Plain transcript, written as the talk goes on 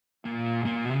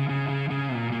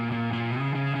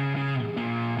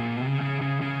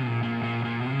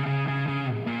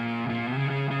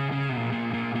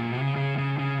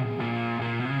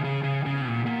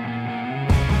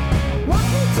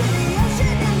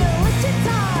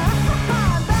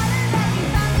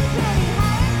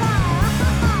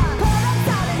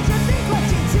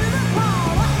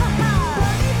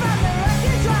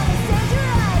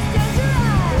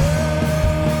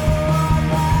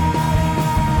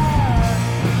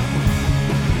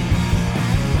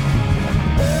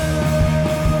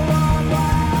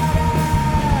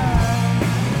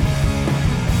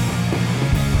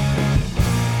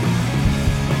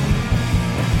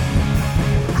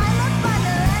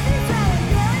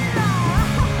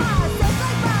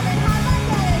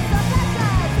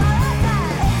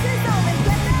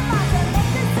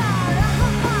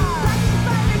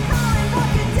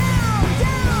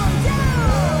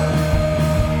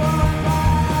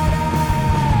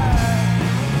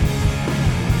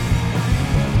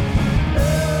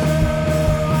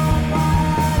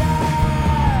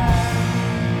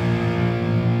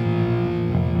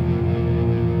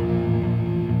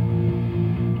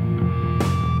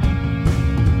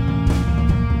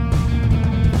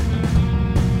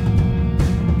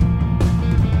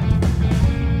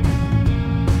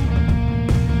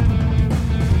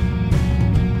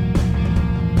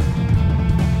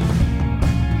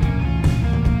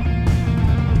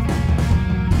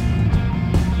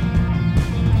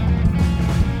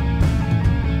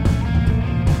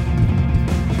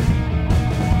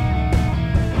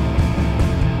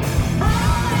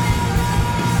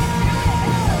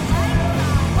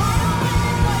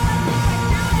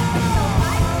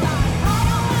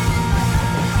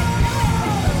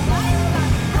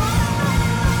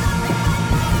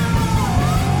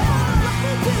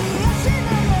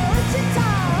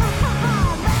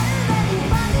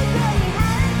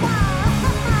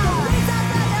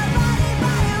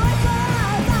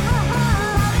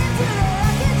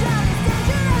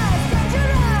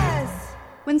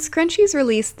Scrunchies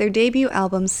released their debut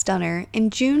album Stunner in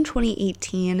June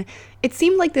 2018, it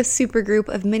seemed like this supergroup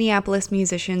of Minneapolis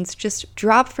musicians just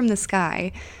dropped from the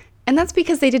sky. And that's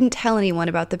because they didn't tell anyone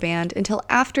about the band until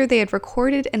after they had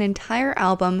recorded an entire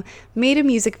album, made a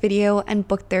music video, and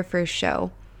booked their first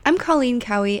show. I'm Colleen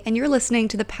Cowie, and you're listening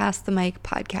to the Pass the Mic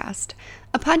podcast,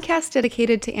 a podcast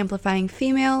dedicated to amplifying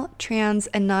female, trans,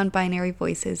 and non-binary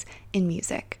voices in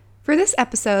music. For this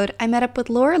episode, I met up with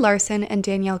Laura Larson and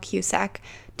Danielle Cusack,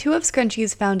 two of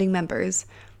Scrunchies' founding members.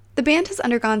 The band has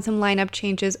undergone some lineup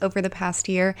changes over the past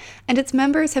year, and its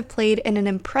members have played in an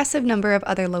impressive number of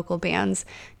other local bands.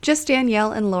 Just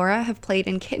Danielle and Laura have played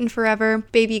in Kitten Forever,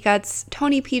 Baby Guts,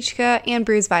 Tony Peachka, and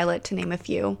Bruise Violet, to name a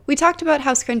few. We talked about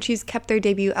how Scrunchies kept their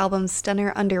debut album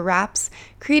Stunner under wraps,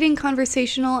 creating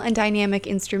conversational and dynamic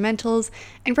instrumentals,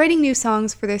 and writing new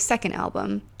songs for their second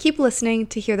album. Keep listening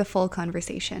to hear the full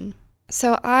conversation.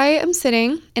 So I am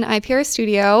sitting in IPR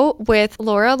studio with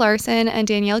Laura Larson and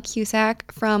Danielle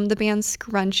Cusack from the band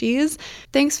Scrunchies.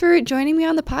 Thanks for joining me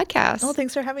on the podcast. Oh,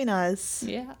 thanks for having us.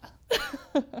 Yeah.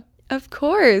 Of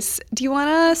course. Do you want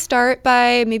to start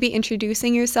by maybe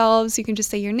introducing yourselves? You can just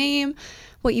say your name,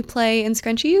 what you play in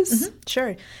Scrunchies. Mm-hmm.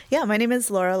 Sure. Yeah, my name is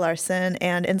Laura Larson,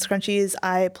 and in Scrunchies,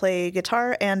 I play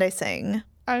guitar and I sing.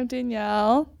 I'm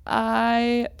Danielle.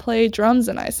 I play drums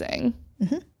and I sing.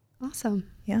 Mm-hmm. Awesome.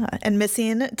 Yeah, and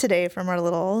missing today from our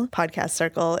little podcast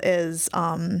circle is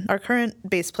our current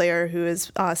bass player who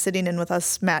is sitting in with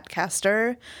us, Matt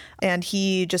Castor, and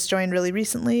he just joined really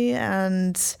recently,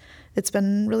 and it's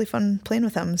been really fun playing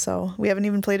with him. So we haven't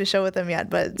even played a show with him yet,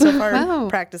 but so far Wow.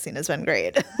 Practicing has been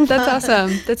great. That's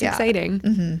awesome. That's Yeah. exciting.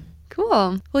 Mm-hmm.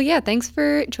 Cool. Well, yeah, thanks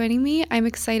for joining me. I'm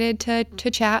excited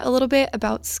to chat a little bit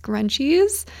about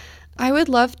Scrunchies. I would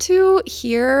love to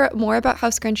hear more about how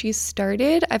Scrunchies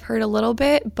started. I've heard a little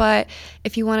bit, but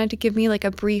if you wanted to give me like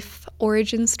a brief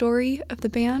origin story of the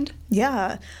band.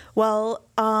 Yeah. Well,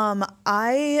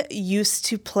 I used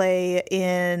to play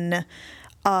in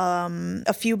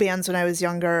a few bands when I was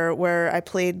younger where I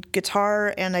played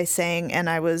guitar and I sang and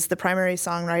I was the primary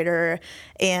songwriter.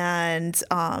 And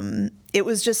it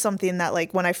was just something that,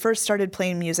 like, when I first started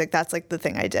playing music, that's like the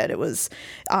thing I did. It was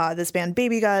this band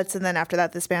Baby Guts, and then after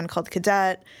that this band called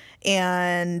Cadet.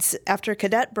 And after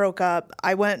Cadet broke up,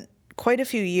 I went quite a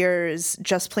few years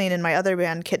just playing in my other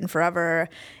band, Kitten Forever,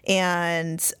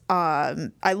 and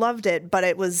I loved it, but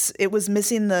it was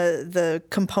missing the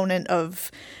component of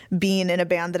being in a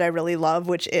band that I really love,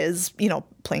 which is, you know,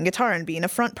 playing guitar and being a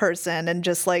front person and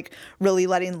just like really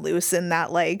letting loose in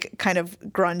that like kind of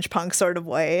grunge punk sort of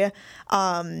way.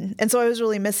 And so I was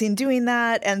really missing doing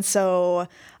that, and so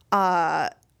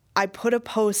I put a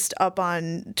post up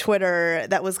on Twitter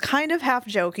that was kind of half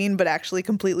joking, but actually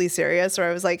completely serious, where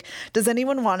I was like, does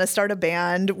anyone want to start a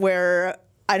band where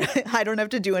I don't have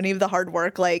to do any of the hard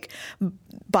work, like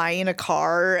buying a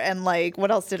car and like,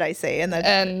 what else did I say?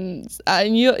 And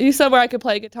you said where I could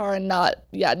play guitar and not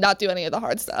do any of the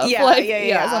hard stuff. Yeah,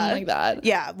 something like that.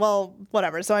 Yeah, well,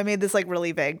 whatever. So I made this like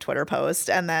really vague Twitter post,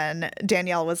 and then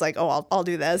Danielle was like, "Oh, I'll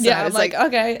do this." Yeah, and I was I'm like,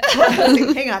 okay. I was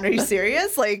like, hang on, are you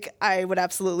serious? Like, I would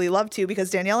absolutely love to, because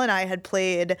Danielle and I had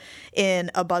played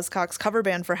in a Buzzcocks cover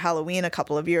band for Halloween a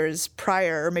couple of years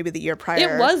prior, or maybe the year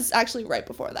prior. It was actually right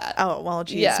before that. Oh, well,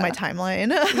 geez, Yeah. my timeline.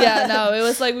 Yeah, no, it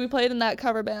was like we played in that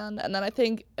cover band, and then I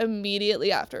think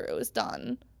immediately after it was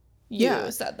done,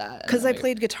 you said that. Because I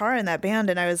played guitar in that band,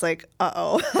 and I was like,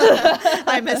 uh-oh,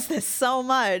 I miss this so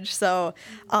much. So,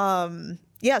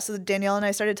 so Danielle and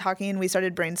I started talking. We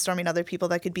started brainstorming other people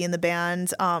that could be in the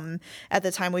band. At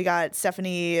the time, we got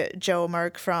Stephanie Jo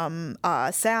Mark from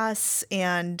SAS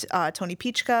and Tony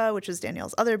Peachka, which was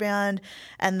Danielle's other band,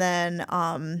 and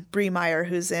then Bree Meyer,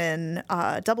 who's in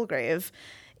Double Grave.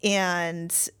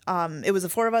 And it was the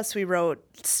four of us. We wrote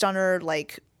Stunner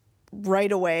like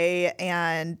right away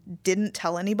and didn't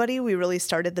tell anybody. We really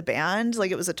started the band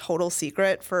like it was a total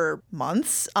secret for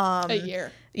months. A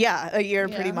year. Yeah, a year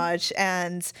pretty much.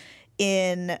 And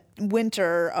in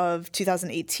winter of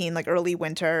 2018, like early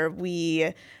winter,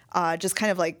 we just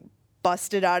kind of like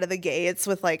busted out of the gates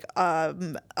with like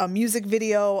a music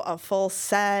video, a full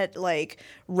set, like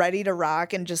ready to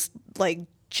rock, and just like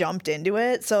jumped into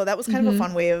it. So that was kind of a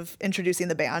fun way of introducing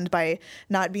the band, by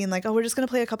not being like, oh, we're just going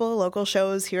to play a couple of local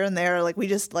shows here and there. Like, we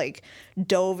just like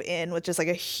dove in with just like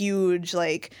a huge,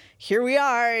 like, here we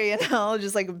are, you know,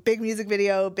 just like a big music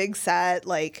video, big set,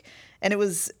 like, and it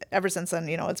was, ever since then,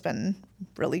 you know, it's been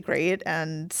really great.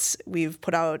 And we've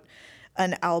put out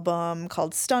an album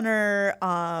called Stunner,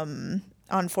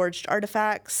 on Forged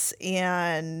Artifacts,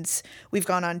 and we've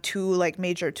gone on 2 like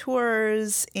major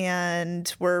tours,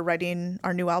 and we're writing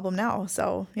our new album now.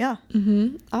 So yeah.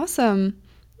 Awesome.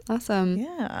 Awesome.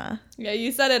 Yeah. Yeah,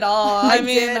 you said it all. I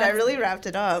mean, I really wrapped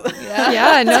it up.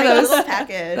 Yeah, no, that was a little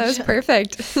package. That was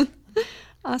perfect.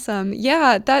 Awesome.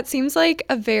 Yeah, that seems like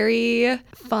a very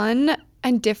fun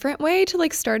and different way to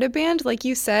like start a band, like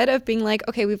you said, of being like,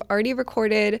 okay, we've already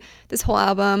recorded this whole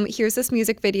album. Here's this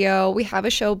music video. We have a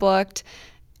show booked.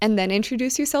 And then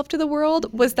introduce yourself to the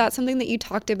world. Was that something that you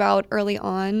talked about early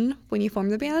on when you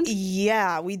formed the band?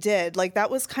 Yeah, we did. Like,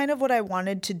 that was kind of what I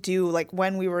wanted to do. Like,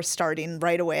 when we were starting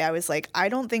right away, I was like, I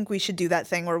don't think we should do that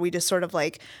thing where we just sort of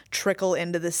like trickle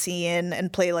into the scene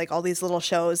and play like all these little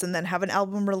shows and then have an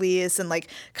album release and like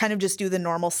kind of just do the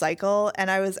normal cycle. And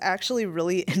I was actually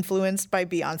really influenced by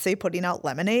Beyonce putting out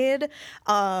Lemonade,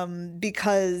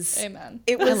 because Amen.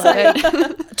 It was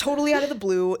like totally out of the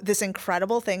blue, this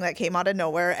incredible thing that came out of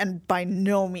nowhere. And by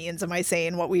no means am I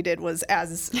saying what we did was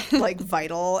as like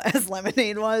vital as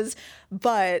Lemonade was,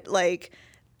 but like,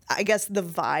 I guess the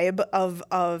vibe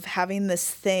of having this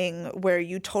thing where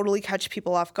you totally catch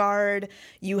people off guard.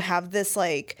 You have this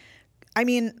like, I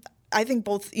mean, I think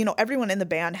both, you know, everyone in the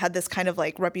band had this kind of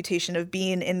like reputation of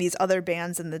being in these other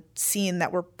bands in the scene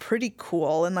that were pretty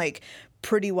cool and like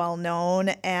pretty well known,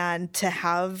 and to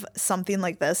have something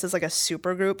like this as like a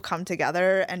super group come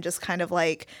together and just kind of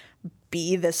like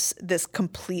be this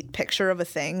complete picture of a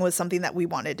thing was something that we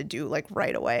wanted to do like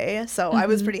right away. So I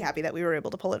was pretty happy that we were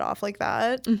able to pull it off like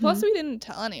that. Plus, we didn't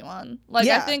tell anyone. Like,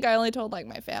 I think I only told like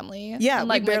my family. Yeah, and,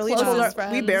 like, we barely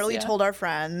told our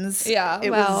friends. Yeah,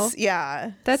 it was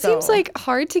That seems like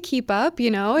hard to keep up.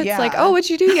 You know, it's like, oh, what'd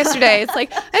you do yesterday? It's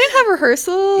like, I didn't have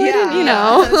rehearsal. I didn't, you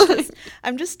know.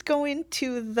 I'm just going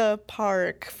to the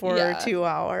park for 2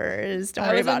 hours. Don't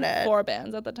worry about it. I was in 4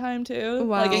 bands at the time too,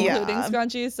 wow. like including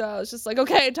Scrunchies. So I was just like,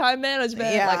 okay, time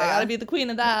management. Like, I gotta be the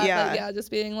queen of that. But just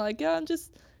being like, I'm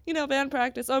just, you know, band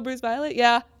practice. Oh, Bruce Violet.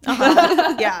 Yeah.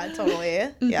 Yeah, totally.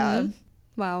 Yeah.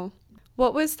 Wow.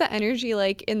 What was the energy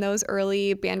like in those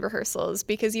early band rehearsals?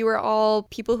 Because you were all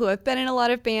people who have been in a lot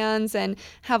of bands and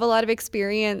have a lot of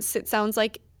experience. It sounds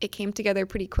like it came together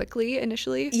pretty quickly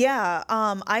initially. Yeah.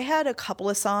 I had a couple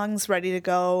of songs ready to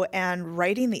go, and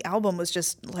writing the album was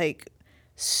just like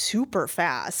super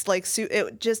fast. Like,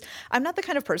 I'm not the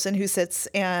kind of person who sits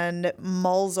and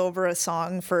mulls over a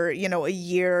song for, you know, a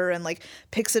year and like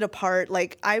picks it apart.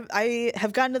 Like, I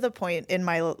have gotten to the point in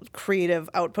my creative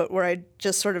output where I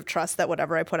just sort of trust that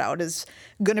whatever I put out is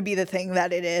going to be the thing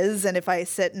that it is. And if I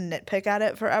sit and nitpick at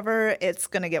it forever, it's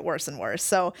going to get worse and worse.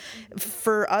 So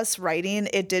for us writing,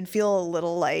 it did feel a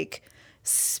little like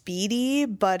speedy,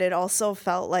 but it also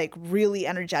felt like really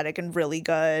energetic and really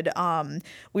good.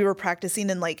 We were practicing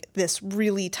in like this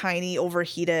really tiny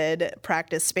overheated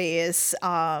practice space.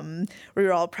 We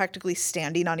were all practically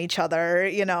standing on each other,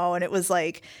 you know, and it was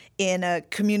like in a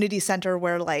community center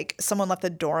where like someone left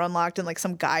the door unlocked and like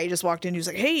some guy just walked in. He was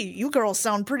like, "Hey, you girls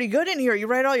sound pretty good in here. You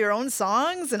write all your own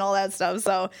songs," and all that stuff.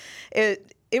 So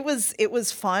it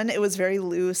was fun. It was very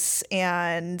loose,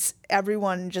 and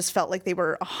everyone just felt like they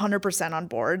were 100% on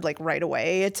board, like right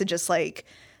away, to just like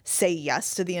say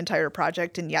yes to the entire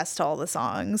project and yes to all the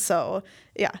songs. So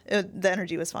yeah, the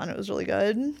energy was fun. It was really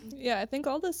good. Yeah, I think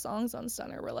all the songs on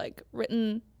Stunner were like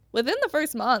written within the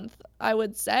first month, I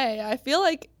would say. I feel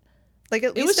like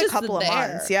at least a couple of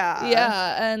months.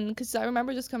 Yeah, and because I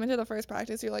remember just coming to the first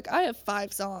practice, you're like, I have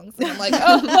 5 songs, and I'm like,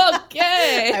 oh,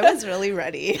 okay. I was really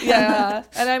ready. Yeah,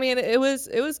 and I mean, it was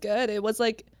good. It was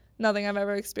like nothing I've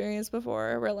ever experienced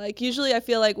before. Where like usually I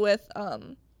feel like with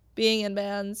being in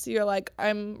bands, you're like,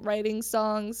 I'm writing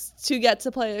songs to get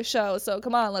to play a show, so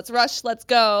come on, let's rush, let's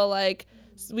go, like.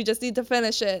 We just need to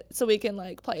finish it so we can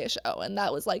like play a show, and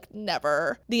that was like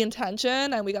never the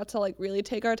intention, and we got to like really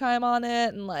take our time on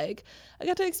it, and like I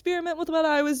got to experiment with what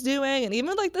I was doing, and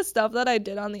even like the stuff that I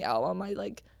did on the album, I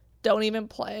like don't even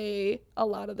play a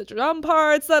lot of the drum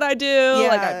parts that I do.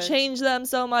 Like I've changed them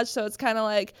so much, so it's kind of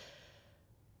like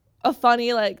a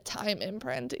funny like time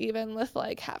imprint even with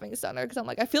like having Stunner, because I'm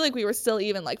like, I feel like we were still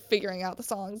even like figuring out the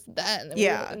songs then,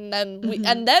 and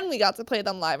then we got to play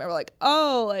them live, and we're like,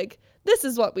 oh, like this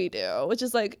is what we do, which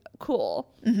is like cool.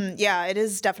 Yeah, it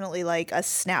is definitely like a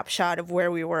snapshot of where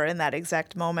we were in that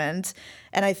exact moment.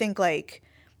 And I think like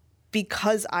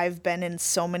because I've been in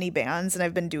so many bands and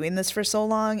I've been doing this for so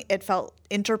long, it felt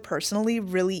interpersonally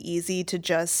really easy to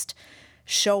just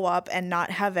show up and not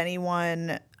have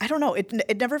anyone, I don't know,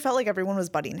 it never felt like everyone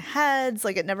was butting heads.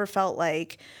 Like it never felt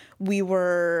like we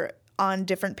were on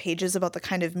different pages about the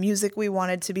kind of music we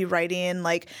wanted to be writing.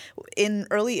 Like in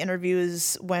early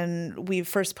interviews when we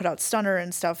first put out Stunner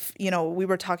and stuff, you know, we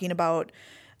were talking about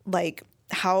like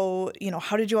how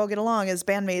did you all get along as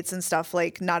bandmates and stuff,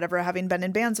 like not ever having been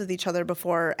in bands with each other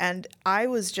before. And I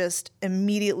was just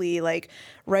immediately like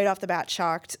right off the bat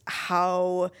shocked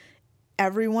how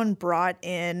everyone brought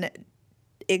in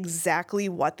exactly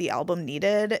what the album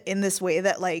needed in this way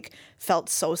that like felt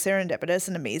so serendipitous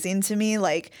and amazing to me.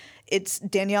 Like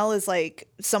Danielle is like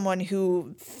someone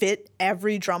who fit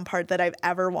every drum part that I've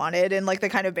ever wanted in like the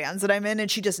kind of bands that I'm in,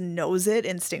 and she just knows it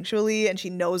instinctually, and she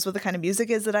knows what the kind of music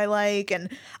is that I like. And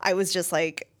I was just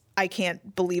like, I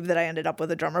can't believe that I ended up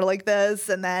with a drummer like this.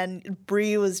 And then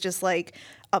Bree was just like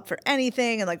up for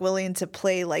anything and like willing to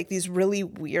play like these really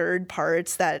weird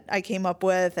parts that I came up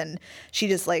with, and she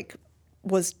just like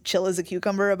was chill as a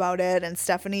cucumber about it. And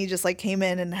Stephanie just like came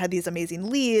in and had these amazing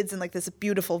leads and like this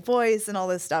beautiful voice and all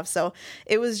this stuff. So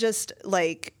it was just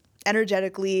like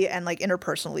energetically and like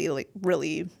interpersonally like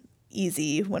really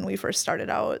easy when we first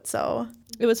started out. So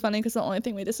it was funny because the only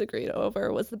thing we disagreed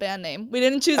over was the band name. We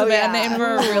didn't choose a band name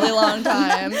for a really long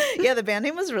time. Yeah, the band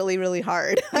name was really, really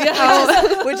hard.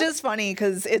 Yeah. Which is funny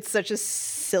because it's such a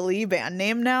silly band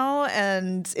name now,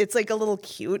 and it's like a little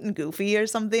cute and goofy or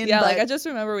something. Yeah, like I just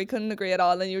remember we couldn't agree at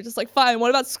all, and then you were just like, fine, what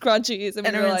about Scrunchies? And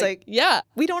we were like, yeah.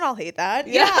 We don't all hate that.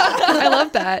 Yeah. I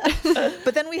love that.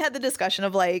 But then we had the discussion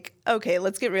of like, okay,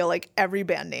 let's get real. Like every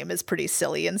band name is pretty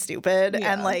silly and stupid.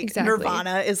 Yeah, and like exactly.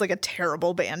 Nirvana is like a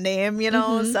terrible band name, you know?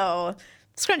 So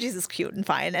Scrunchies is cute and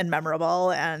fine and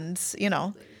memorable, and you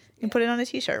can put it on a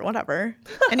t-shirt, whatever.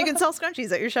 And you can sell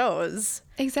scrunchies at your shows.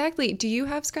 Exactly. Do you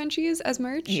have scrunchies as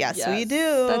merch? Yes, we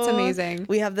do. That's amazing.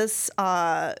 We have this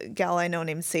gal I know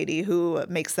named Sadie who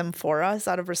makes them for us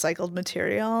out of recycled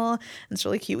material. And it's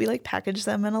really cute. We like package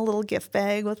them in a little gift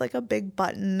bag with like a big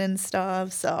button and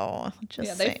stuff. So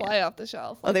just they fly off the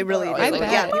shelf. Oh, they really do. I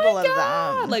bet. Yeah, people love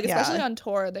them. Like especially on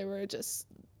tour, they were just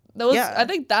those. Yeah. I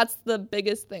think that's the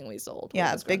biggest thing we sold.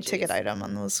 Yeah, was big Scrunchies. ticket item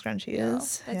on those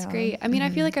scrunchies. That's great. I mean, I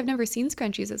feel like I've never seen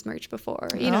scrunchies as merch before.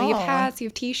 You have hats, you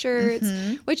have t-shirts,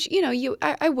 which,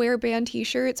 I wear band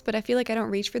t-shirts, but I feel like I don't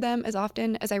reach for them as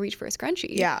often as I reach for a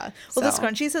scrunchie. Yeah. Well, the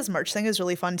scrunchies as merch thing is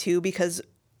really fun too, because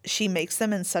she makes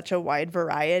them in such a wide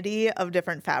variety of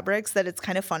different fabrics that it's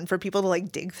kind of fun for people to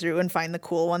like dig through and find the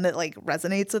cool one that like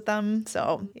resonates with them.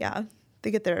 So yeah,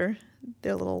 they get their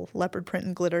little leopard print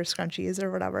and glitter scrunchies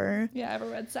or whatever. Yeah, I have a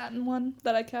red satin one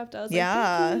that I kept. I was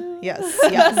yeah. like, thank you.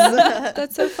 Yes.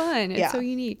 That's so fun. It's so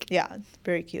unique. Yeah,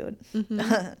 very cute.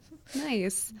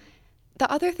 Nice.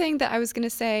 The other thing that I was going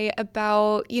to say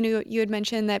about, you had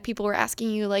mentioned that people were asking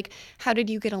you, like, how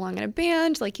did you get along in a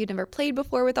band? Like, you'd never played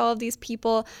before with all of these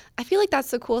people. I feel like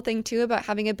that's the cool thing, too, about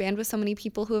having a band with so many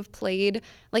people who have played,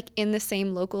 like, in the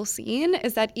same local scene,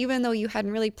 is that even though you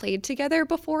hadn't really played together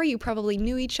before, you probably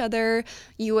knew each other.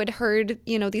 You had heard,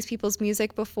 these people's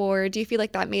music before. Do you feel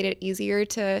like that made it easier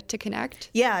to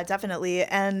connect? Yeah, definitely.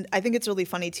 And I think it's really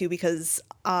funny, too, because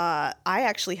I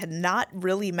actually had not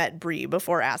really met Bree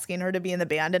before asking her to be in the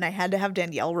band, and I had to have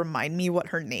Danielle remind me what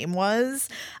her name was.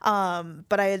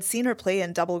 But I had seen her play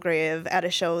in Double Grave at a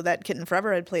show that Kitten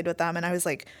Forever had played with them, and I was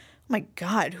like, oh my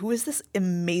God, who is this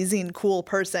amazing, cool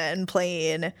person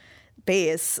playing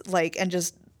bass, like, and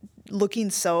just looking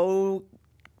so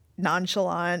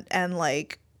nonchalant and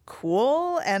like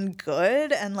cool and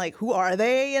good, and like, who are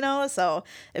they, So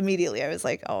immediately I was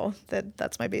like, oh,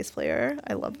 that's my bass player.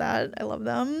 I love that. I love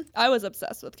them. I was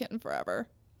obsessed with Kitten Forever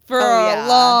for a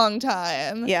long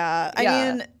time. Yeah. I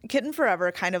mean, Kitten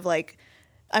Forever kind of like,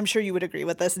 I'm sure you would agree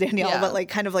with this, Danielle, but like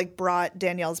kind of like brought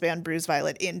Danielle's band Bruise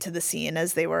Violet into the scene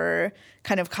as they were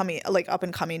kind of coming, like up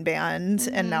and coming band.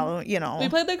 And now, we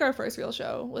played like our first real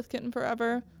show with Kitten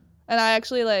Forever. And I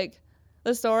actually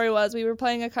the story was we were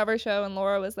playing a cover show and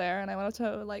Laura was there, and I went up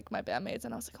to like my bandmates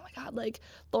and I was like, oh my God, like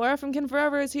Laura from Kitten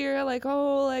Forever is here. Like,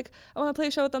 oh, like I want to play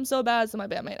a show with them so bad. So my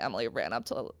bandmate Emily ran up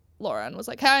to Laura and was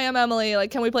like, hey, I'm Emily. Like,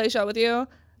 can we play a show with you?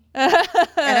 And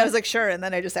I was like, sure. And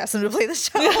then I just asked him to play the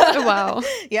show. Wow.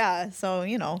 Yeah. So,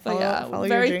 follow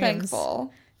very your dreams.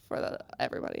 thankful for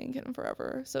everybody in Kitten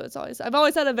Forever. So I've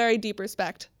always had a very deep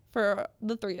respect for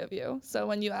the three of you. So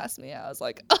when you asked me, I was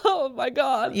like, oh my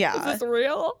God, is this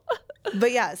real?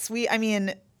 But yes,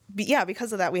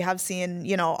 because of that, we have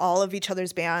seen, all of each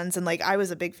other's bands. And like, I was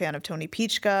a big fan of Tony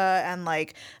Pichka and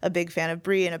like a big fan of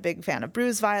Bree and a big fan of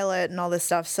Bruise Violet and all this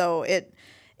stuff. So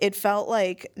it felt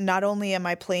like not only am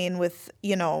I playing with,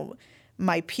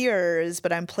 my peers,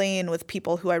 but I'm playing with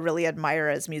people who I really admire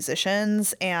as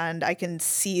musicians, and I can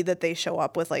see that they show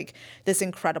up with like this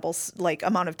incredible like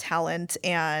amount of talent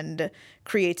and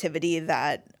creativity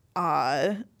that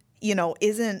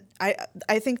isn't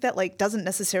I think that like doesn't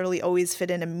necessarily always fit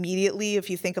in immediately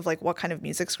if you think of like what kind of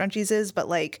music Scrunchies is, but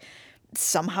like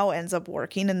somehow ends up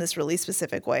working in this really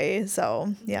specific way.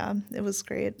 So yeah, it was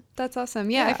great. That's awesome.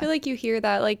 Yeah, I feel like you hear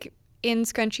that like in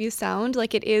Scrunchies sound,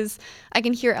 like it is, I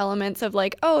can hear elements of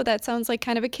like, oh, that sounds like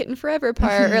kind of a Kitten Forever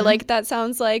part, or like that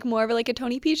sounds like more of like a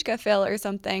Tony Pichka fill or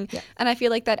something. Yeah. And I feel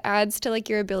like that adds to like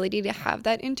your ability to have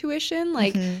that intuition,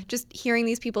 like just hearing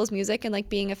these people's music and like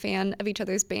being a fan of each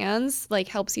other's bands, like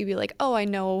helps you be like, oh, I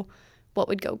know what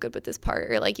would go good with this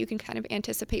part, or like you can kind of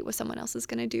anticipate what someone else is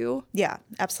going to do. Yeah,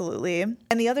 absolutely.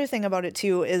 And the other thing about it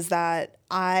too is that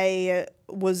I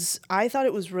thought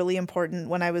it was really important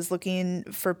when I was looking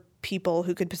for people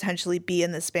who could potentially be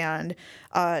in this band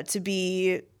to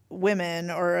be women,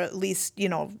 or at least, you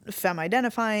know, femme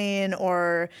identifying,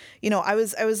 or, you know, I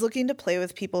was looking to play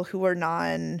with people who were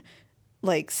non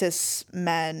like cis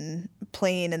men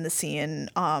playing in the scene.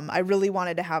 I really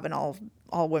wanted to have an all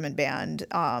women band.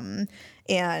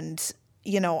 And,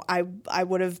 you know, I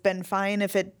would have been fine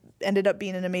if it ended up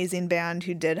being an amazing band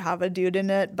who did have a dude in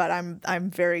it, but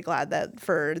I'm very glad that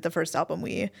for the first album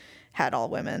we had all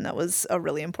women. That was a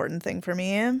really important thing for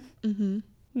me. Mm-hmm.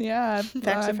 Yeah.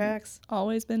 Facts are facts.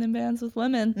 Always been in bands with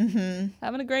women. Mm-hmm.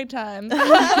 Having a great time.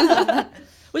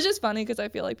 Which is funny because I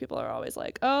feel like people are always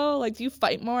like, oh, like, do you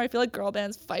fight more? I feel like girl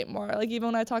bands fight more. Like, even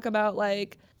when I talk about,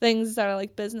 like, things that are,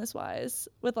 like, business-wise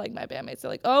with, like, my bandmates,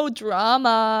 they're like, oh,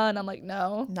 drama. And I'm like,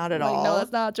 no. Not at all. No,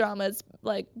 that's not drama. It's,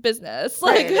 like, business.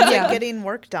 Right. Like, It's like getting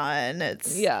work done.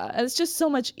 Yeah. And it's just so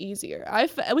much eeasier.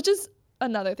 Which is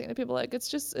another thing that people like,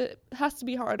 it has to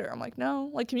be harder. I'm like, no.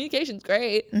 Like, communication's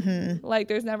great. Mm-hmm. Like,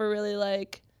 there's never really,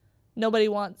 like, not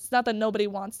that nobody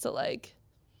wants to, like,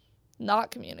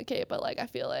 not communicate, but like I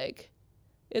feel like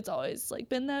it's always like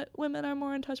been that women are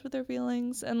more in touch with their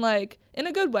feelings, and like in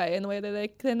a good way, in the way that they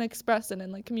can express it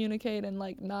and like communicate and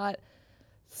like not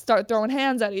start throwing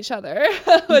hands at each other,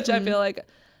 which I feel like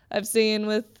I've seen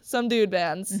with some dude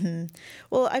bands. Mm-hmm.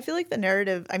 Well, I feel like the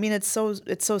narrative, I mean, it's so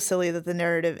silly that the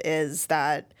narrative is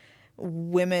that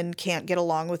women can't get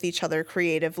along with each other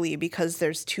creatively because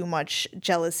there's too much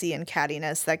jealousy and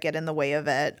cattiness that get in the way of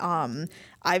it.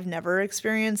 I've never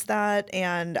experienced that,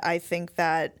 and I think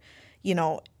that, you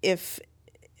know, if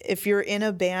you're in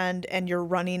a band and you're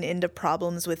running into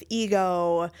problems with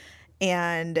ego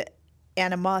and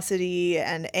animosity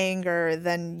and anger,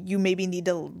 then you maybe need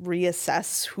to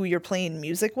reassess who you're playing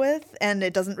music with. And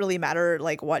it doesn't really matter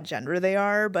like what gender they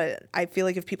are, but I feel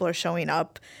like if people are showing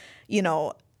up, you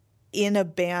know, in a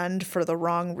band for the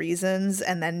wrong reasons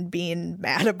and then being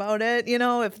mad about it, you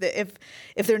know, if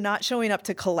they're not showing up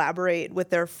to collaborate with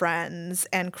their friends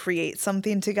and create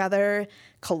something together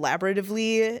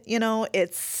collaboratively, you know,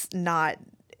 it's not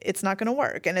going to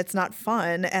work, and it's not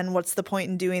fun. And what's the point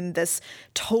in doing this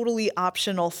totally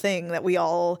optional thing that we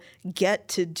all get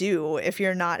to do if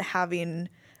you're not having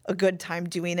a good time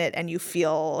doing it and you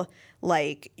feel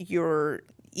like your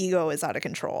ego is out of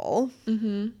control?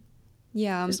 Mm-hmm.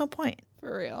 Yeah. There's no point.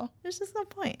 For real. There's just no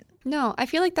point. No, I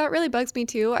feel like that really bugs me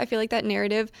too. I feel like that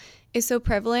narrative is so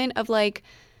prevalent of like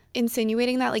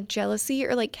insinuating that like jealousy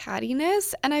or like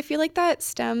cattiness. And I feel like that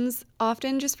stems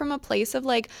often just from a place of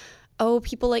like, oh,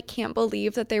 people like can't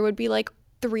believe that there would be like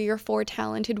 3 or 4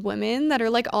 talented women that are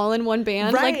like all in one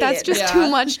band. Right. Like that's just too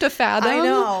much to fathom. I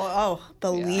know. Oh,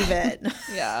 believe it.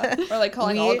 Yeah. Or like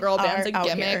calling all girl bands a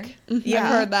gimmick. Yeah.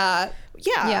 I've heard that.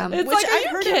 Yeah. It's Which like, I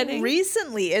heard it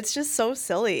recently. It's just so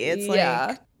silly. It's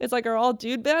like, it's like, are all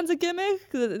dude bands a gimmick?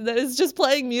 That is just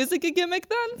playing music a gimmick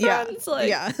then? Friends? Yeah. Like,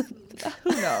 yeah.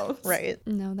 Who knows? Right.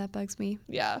 No, that bugs me.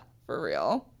 Yeah, for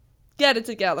real. Get it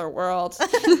together, world.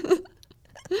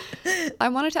 I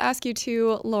wanted to ask you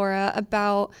too, Laura,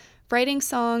 about writing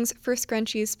songs for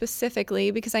Scrunchies specifically,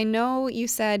 because I know you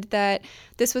said that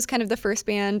this was kind of the first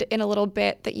band in a little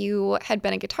bit that you had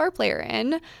been a guitar player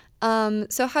in.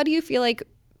 So how do you feel like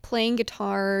playing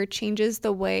guitar changes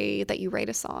the way that you write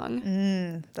a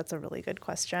song? That's a really good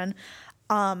question.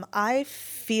 I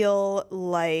feel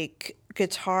like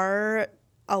guitar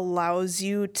allows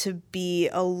you to be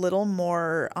a little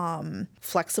more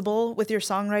flexible with your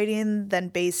songwriting than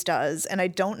bass does. And I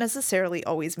don't necessarily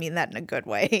always mean that in a good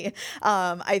way.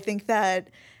 I think that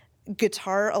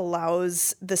guitar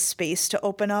allows the space to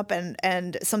open up,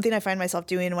 and something I find myself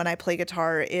doing when I play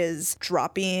guitar is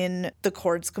dropping the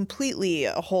chords completely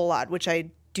a whole lot, which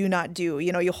I do not do.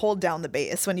 You know, you hold down the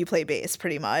bass when you play bass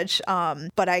pretty much.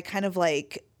 But I kind of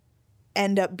like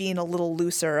end up being a little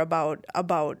looser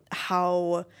about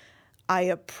how I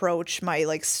approach my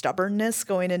like stubbornness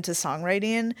going into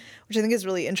songwriting, which I think is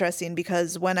really interesting,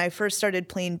 because when I first started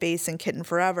playing bass in Kitten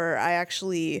Forever, I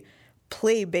actually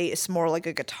play bass more like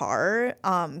a guitar,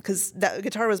 because that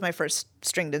guitar was my first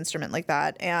stringed instrument like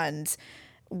that. And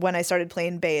when I started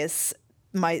playing bass,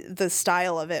 the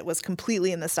style of it was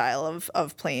completely in the style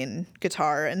of playing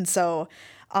guitar. And so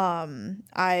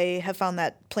I have found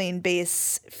that playing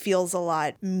bass feels a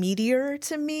lot meatier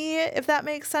to me, if that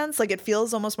makes sense. Like, it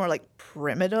feels almost more like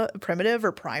primitive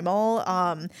or primal,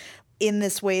 in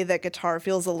this way that guitar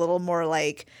feels a little more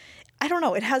like, I don't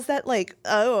know, it has that like,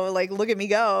 oh, like, look at me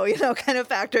go, kind of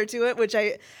factor to it, which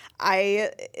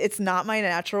it's not my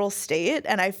natural state.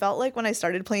 And I felt like when I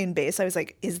started playing bass, I was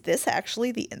like, is this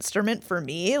actually the instrument for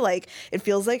me? Like, it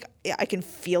feels like I can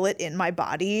feel it in my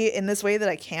body in this way that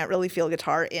I can't really feel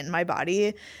guitar in my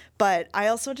body. But I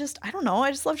also I don't know, I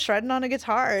just love shredding on a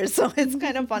guitar. So it's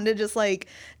kind of fun to just like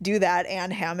do that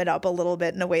and ham it up a little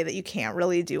bit in a way that you can't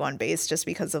really do on bass just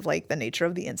because of like the nature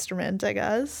of the instrument, I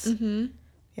guess. Mm-hmm.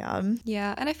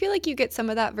 Yeah, and I feel like you get some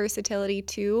of that versatility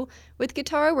too with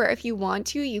guitar, where if you want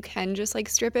to, you can just like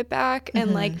strip it back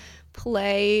and like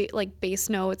play like bass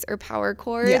notes or power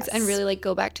chords and really like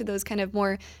go back to those kind of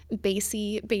more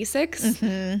bassy basics,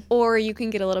 or you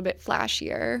can get a little bit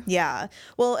flashier. Yeah.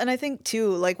 Well, and I think too,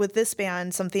 like with this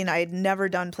band, something I'd never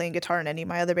done playing guitar in any of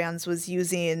my other bands was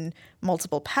using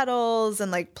multiple pedals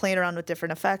and like playing around with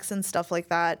different effects and stuff like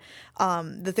that.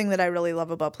 The thing that I really love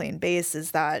about playing bass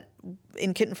is that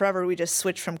in Kitten Forever, we just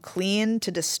switch from clean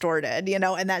to distorted,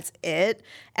 and that's it.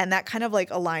 And that kind of like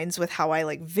aligns with how I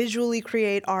like visually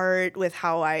create art, with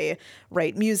how I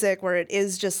write music, where it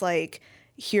is just like,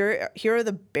 here are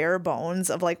the bare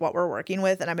bones of like what we're working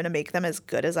with, and I'm going to make them as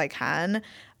good as I can.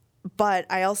 But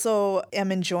I also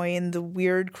am enjoying the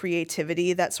weird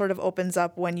creativity that sort of opens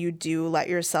up when you do let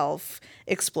yourself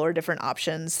explore different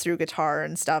options through guitar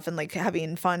and stuff, and like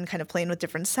having fun kind of playing with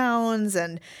different sounds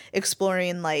and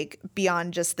exploring like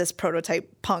beyond just this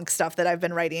prototype punk stuff that I've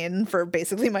been writing for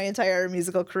basically my entire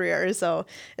musical career. So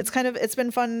it's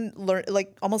been fun,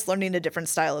 like almost learning a different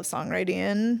style of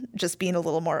songwriting, just being a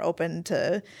little more open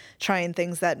to trying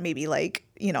things that maybe like,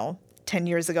 10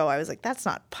 years ago, I was like, that's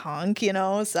not punk, So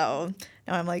now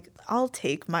I'm like, I'll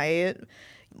take my,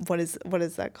 what is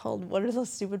that called? What are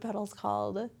those stupid pedals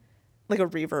called? Like a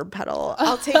reverb pedal.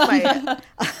 I'll take my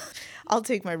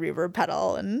reverb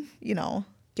pedal and,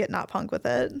 get not punk with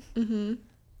it. Mm-hmm.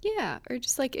 Yeah. Or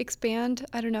just like expand.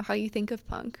 I don't know how you think of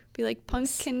punk. Be like, punk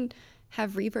can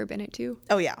have reverb in it too.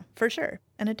 Oh yeah, for sure.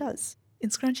 And it does. In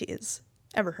Scrunchies.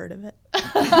 Ever heard of it?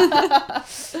 I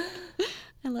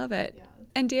love it. Yeah.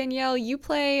 And Danielle, you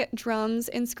play drums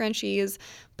in Scrunchies,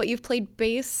 but you've played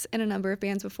bass in a number of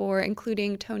bands before,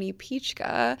 including Tony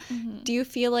Pichka. Mm-hmm. Do you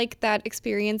feel like that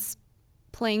experience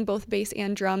playing both bass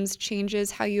and drums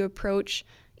changes how you approach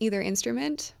either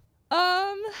instrument?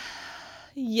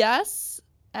 Yes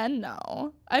and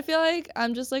no. I feel like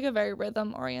I'm just like a very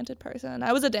rhythm-oriented person.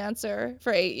 I was a dancer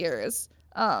for 8 years.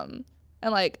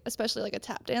 And like especially like a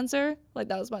tap dancer, like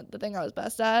that was the thing I was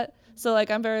best at. So like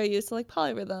I'm very used to like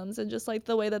polyrhythms and just like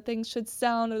the way that things should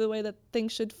sound or the way that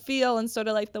things should feel, and sort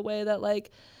of like the way that like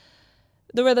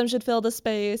the rhythm should fill the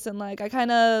space. And like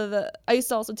I used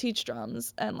to also teach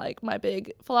drums, and like my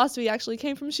big philosophy actually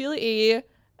came from Sheila E.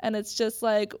 And it's just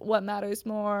like what matters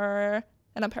more,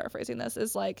 and I'm paraphrasing this,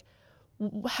 is like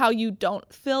how you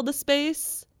don't fill the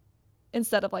space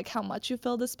instead of like how much you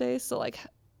fill the space. So like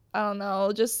I don't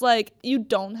know, just like you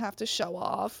don't have to show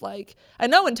off. Like I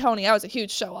know in Tony I was a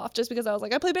huge show off just because I was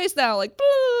like, I play bass now, like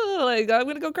I'm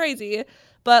gonna go crazy.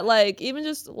 But like even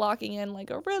just locking in like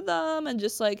a rhythm and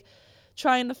just like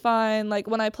trying to find, like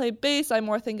when I play bass I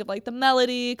more think of like the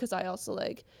melody, because I also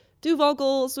like do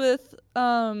vocals with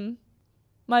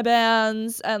my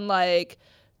bands, and like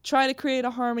try to create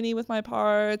a harmony with my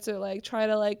parts, or like try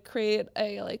to like create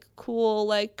a like cool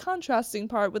like contrasting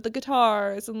part with the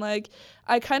guitars. And like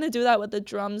I kind of do that with the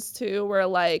drums too, where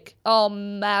like I'll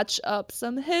match up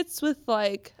some hits with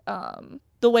like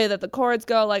the way that the chords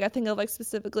go. Like I think of like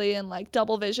specifically in like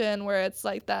Double Vision, where it's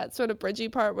like that sort of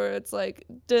bridgy part where it's like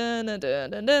dun dun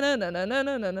dun dun dun dun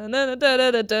dun dun dun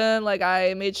dun dun dun. Like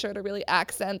I made sure to really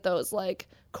accent those like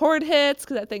chord hits,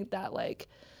 because I think that like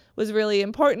was really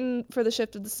important for the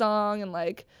shift of the song. And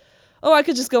like, oh, I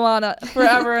could just go on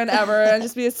forever and ever and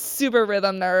just be a super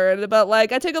rhythm nerd. But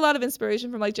like I take a lot of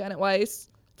inspiration from like Janet Weiss,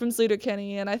 from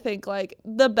Sleater-Kinney, and I think like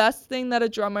the best thing that a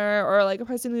drummer or like a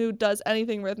person who does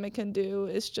anything rhythmic can do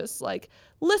is just like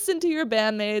listen to your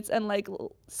bandmates and like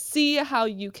see how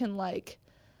you can like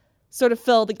sort of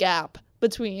fill the gap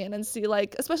between, and see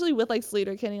like, especially with like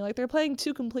Sleater-Kinney, like they're playing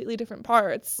two completely different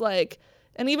parts, like.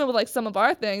 And even with like some of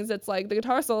our things, it's like the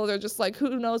guitar solos are just like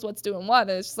who knows what's doing what,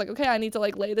 and it's just like, okay, I need to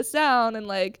like lay this down and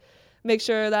like make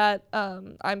sure that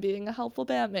I'm being a helpful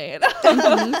bandmate.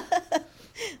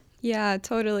 Yeah,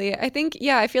 totally. I think,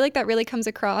 yeah, I feel like that really comes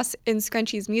across in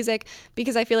Scrunchies music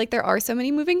because I feel like there are so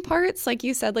many moving parts. Like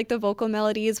you said, like the vocal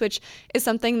melodies, which is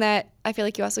something that I feel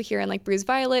like you also hear in like Bruise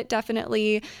Violet,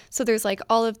 definitely. So there's like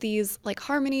all of these like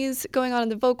harmonies going on in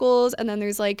the vocals, and then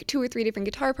there's like 2 or 3 different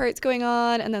guitar parts going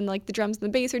on, and then like the drums and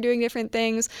the bass are doing different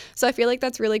things. So I feel like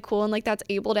that's really cool, and like that's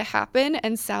able to happen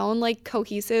and sound like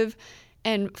cohesive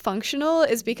and functional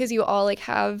is because you all like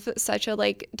have such a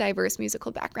like diverse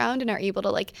musical background and are able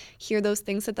to like hear those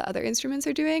things that the other instruments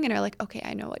are doing and are like, okay,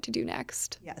 I know what to do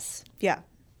next. Yes. Yeah,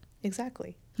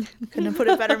 exactly. Couldn't have put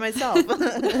it better myself.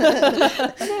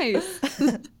 Nice.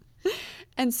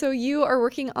 And so you are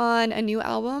working on a new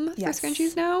album Yes. for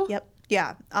Scrunchies now? Yep.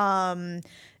 Yeah.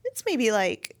 It's maybe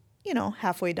like,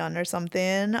 halfway done or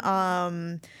something.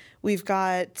 We've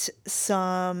got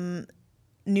some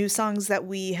new songs that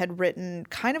we had written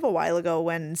kind of a while ago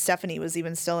when Stephanie was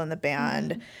even still in the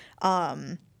band.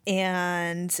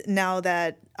 And now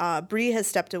that Bree has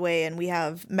stepped away and we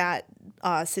have Matt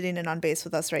sitting in on bass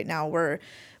with us right now, we're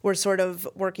sort of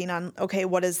working on, okay,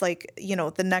 what is like,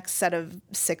 the next set of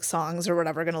 6 songs or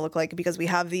whatever going to look like, because we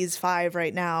have these 5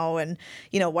 right now, and,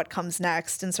 what comes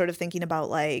next, and sort of thinking about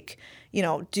like,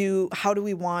 how do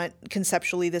we want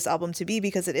conceptually this album to be,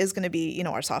 because it is going to be,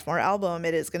 our sophomore album.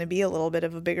 It is going to be a little bit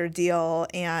of a bigger deal.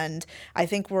 And I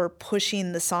think we're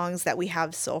pushing the songs that we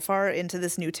have so far into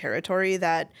this new territory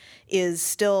that is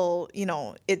still,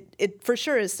 it for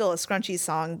sure is still a Scrunchies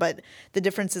song, but the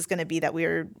difference is going to be that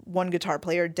we're one guitar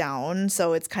player down.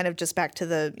 So it's kind of just back to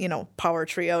the, power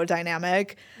trio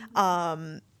dynamic.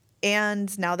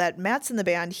 And now that Matt's in the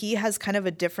band, he has kind of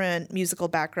a different musical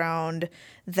background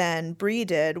than Bree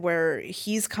did, where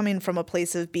he's coming from a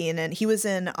place of being in, he was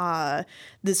in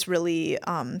this really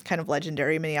kind of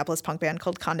legendary Minneapolis punk band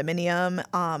called Condominium,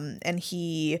 and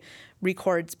he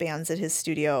records bands at his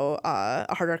studio,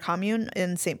 A Harder Commune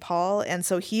in St. Paul. And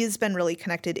so he's been really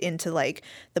connected into like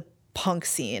the punk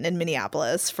scene in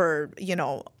Minneapolis for,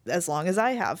 as long as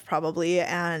I have probably,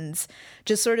 and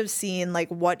just sort of seeing like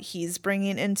what he's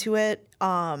bringing into it,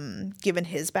 given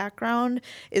his background,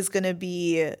 is going to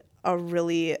be a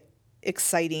really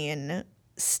exciting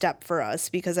step for us,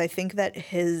 because I think that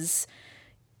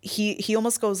he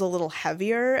almost goes a little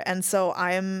heavier, and so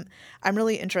I'm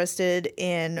really interested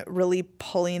in really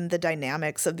pulling the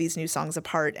dynamics of these new songs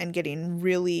apart and getting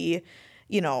really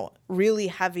really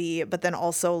heavy, but then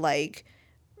also like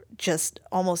just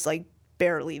almost like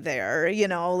barely there,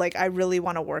 like I really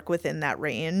want to work within that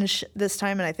range this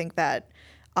time. And I think that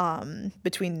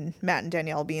between Matt and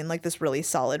Danielle being like this really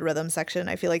solid rhythm section,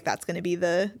 I feel like that's going to be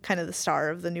the kind of the star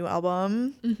of the new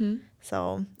album. Mm-hmm.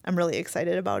 So I'm really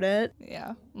excited about it.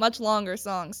 Yeah. Much longer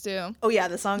songs, too. Oh, yeah.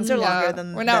 The songs are longer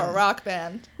than... We're now a rock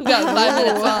band. We got a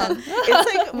 5-minute song.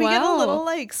 It's like we get a little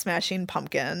like Smashing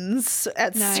Pumpkins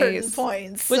at certain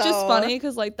points. Which is funny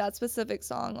because like that specific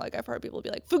song, like I've heard people be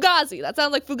like, Fugazi. That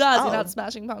sounds like Fugazi, not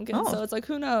Smashing Pumpkins. So it's like,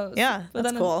 who knows? Yeah, but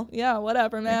that's cool. Yeah,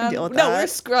 whatever, man. I can deal with that. we're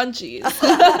Scrunchies.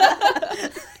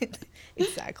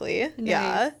 Exactly. Nice.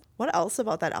 Yeah. What else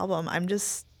about that album? I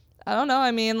don't know.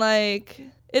 I mean, like...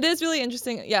 It is really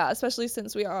interesting, yeah, especially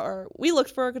since we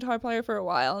looked for a guitar player for a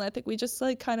while, and I think we just,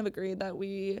 like, kind of agreed that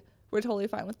we were totally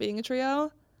fine with being a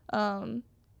trio,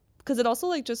 because it also,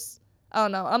 like, just, I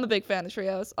don't know, I'm a big fan of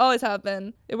trios, always have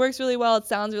been. It works really well, it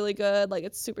sounds really good, like,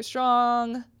 it's super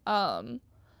strong, and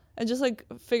just, like,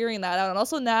 figuring that out, and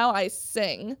also now I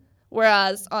sing,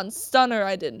 whereas on Stunner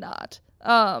I did not,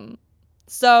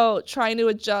 so trying to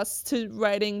adjust to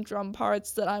writing drum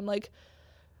parts that I'm, like,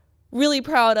 really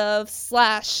proud of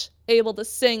 / able to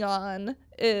sing on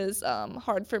is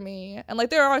hard for me. And like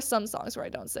there are some songs where I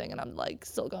don't sing and I'm like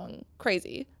still going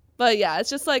crazy. But yeah, it's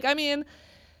just like, I mean,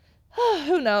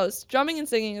 who knows? Drumming and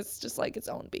singing is just like its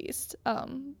own beast.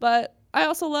 But I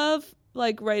also love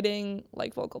like writing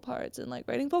like vocal parts and like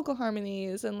writing vocal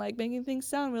harmonies and like making things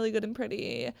sound really good and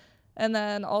pretty. And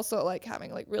then also like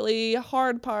having like really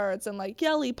hard parts and like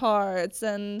yelly parts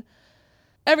and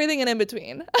everything in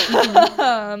between.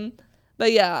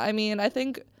 But yeah, I mean, I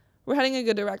think we're heading a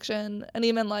good direction. And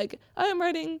even like I'm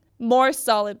writing more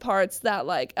solid parts that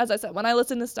like, as I said, when I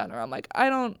listen to Stunner, I'm like, I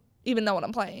don't even know what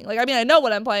I'm playing. Like, I mean, I know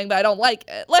what I'm playing, but I don't like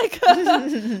it. Like,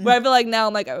 where I feel like now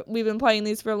I'm like, we've been playing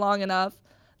these for long enough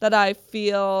that I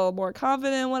feel more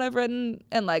confident in what I've written.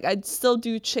 And like, I still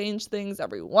do change things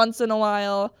every once in a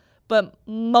while. But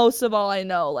most of all, I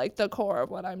know like the core of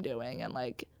what I'm doing and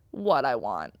like what I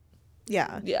want.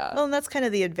 Yeah. Yeah. Well, and that's kind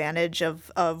of the advantage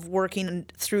of working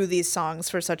through these songs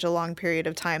for such a long period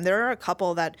of time. There are a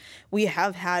couple that we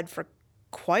have had for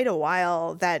quite a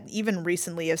while that even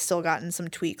recently have still gotten some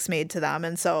tweaks made to them.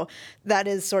 And so that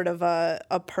is sort of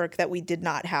a perk that we did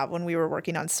not have when we were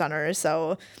working on Stunner.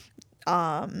 So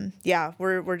yeah,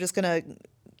 we're just gonna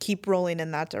keep rolling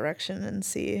in that direction and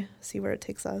see where it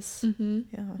takes us.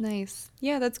 Yeah. Nice.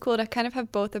 Yeah, that's cool to kind of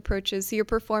have both approaches. So you're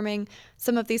performing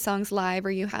some of these songs live,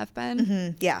 or you have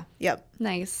been? Yeah. Yep.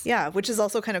 Nice. Yeah, which is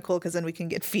also kind of cool because then we can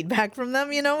get feedback from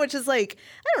them, you know, which is like,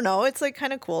 I don't know, it's like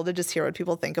kind of cool to just hear what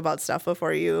people think about stuff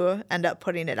before you end up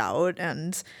putting it out.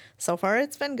 And so far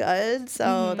it's been good.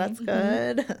 So that's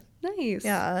good. Nice.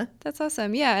 Yeah. That's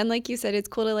awesome. Yeah. And like you said, it's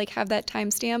cool to like have that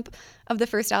timestamp of the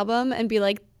first album and be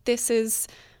like, this is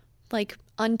like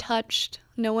untouched.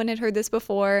 No one had heard this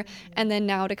before. And then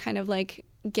now to kind of like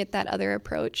get that other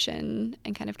approach and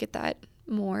kind of get that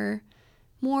more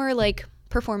like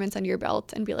performance under your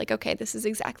belt and be like, okay, this is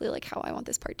exactly like how I want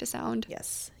this part to sound.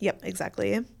 Yes. Yep,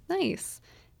 exactly. Nice.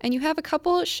 And you have a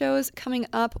couple shows coming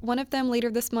up. One of them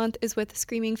later this month is with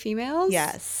Screaming Females.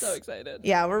 Yes. So excited.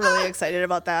 Yeah, we're really excited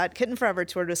about that. Kitten Forever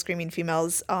toured with Screaming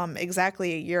Females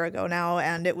exactly a year ago now,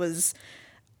 and it was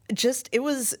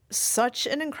such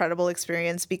an incredible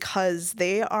experience because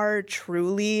they are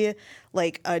truly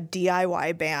like a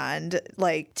DIY band,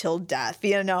 like till death,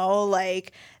 you know,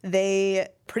 like they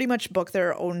pretty much book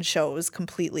their own shows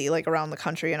completely, like around the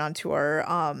country and on tour.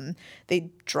 They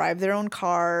drive their own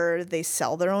car, they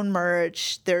sell their own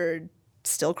merch, they're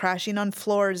still crashing on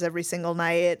floors every single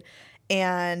night,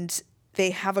 and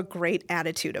they have a great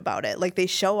attitude about it. Like they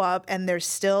show up and they're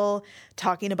still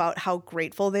talking about how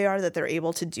grateful they are that they're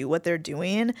able to do what they're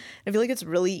doing. I feel like it's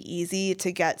really easy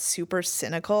to get super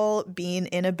cynical being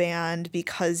in a band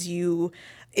because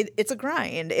it's a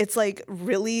grind. It's like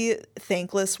really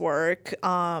thankless work.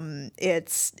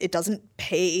 It doesn't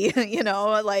pay, you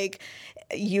know, like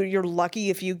you're lucky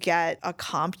if you get a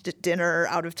comped dinner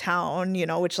out of town, you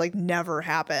know, which like never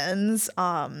happens.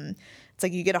 It's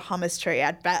like you get a hummus tray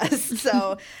at best.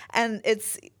 So, and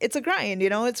it's a grind, you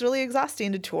know, it's really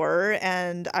exhausting to tour.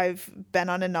 And I've been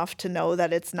on enough to know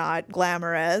that it's not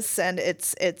glamorous and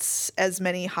it's as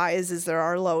many highs as there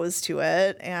are lows to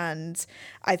it. And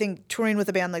I think touring with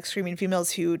a band like Screaming Females,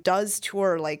 who does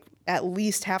tour like at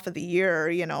least half of the year,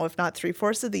 you know, if not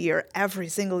 3/4 of the year, every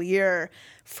single year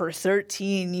for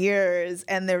 13 years,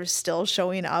 and they're still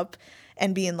showing up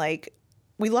and being like,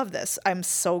 we love this. I'm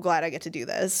so glad I get to do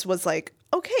this, was like,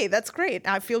 okay, that's great.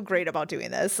 I feel great about doing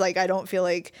this. Like, I don't feel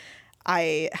like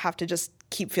I have to just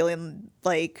keep feeling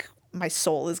like my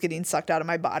soul is getting sucked out of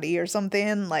my body or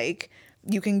something. Like,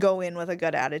 you can go in with a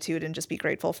good attitude and just be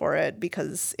grateful for it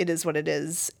because it is what it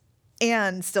is,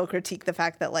 and still critique the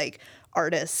fact that, like,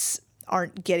 artists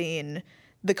aren't getting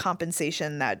the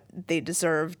compensation that they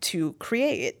deserve to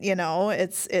create, you know?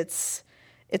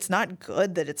 It's not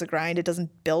good that it's a grind. It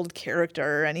doesn't build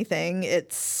character or anything.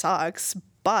 It sucks.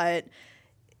 But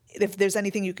if there's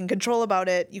anything you can control about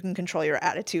it, you can control your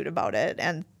attitude about it.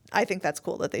 And I think that's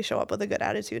cool that they show up with a good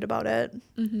attitude about it.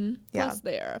 Mm-hmm. Yeah. Plus,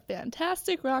 they are a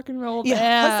fantastic rock and roll band.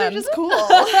 Yeah, plus they're just cool.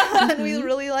 And we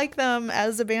really like them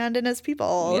as a band and as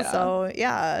people. Yeah. So,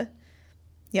 yeah.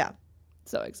 Yeah.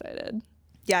 So excited.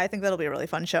 Yeah, I think that'll be a really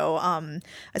fun show.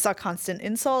 I saw Constant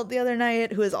Insult the other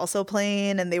night, who is also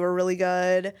playing, and they were really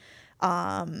good.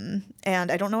 And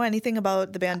I don't know anything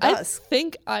about the band Dusk. I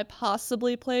think I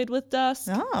possibly played with Dusk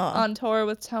on tour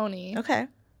with Tony. Okay.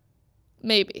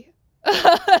 Maybe.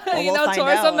 Well, you know,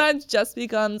 tour sometimes just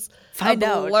becomes a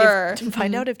blur.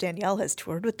 Find out if Danielle has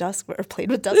toured with Dusk or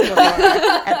played with Dusk before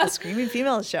at the Screaming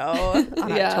Females show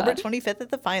on October 25th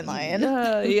at the Fine Line.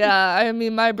 Yeah, I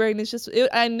mean, my brain is just,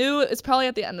 I knew it's probably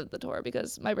at the end of the tour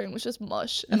because my brain was just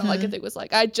mush. And all I could think was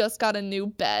like, I just got a new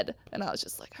bed. And I was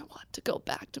just like, I want to go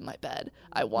back to my bed.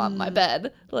 I want my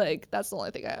bed. Like, that's the only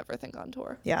thing I ever think on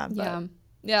tour. Yeah. But,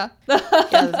 yeah.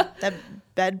 That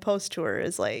bed post tour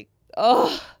is like,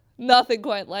 oh, nothing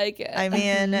quite like it. I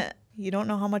mean, you don't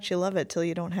know how much you love it till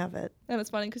you don't have it. And it's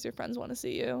funny because your friends want to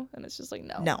see you, and it's just like,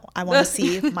 no, I want to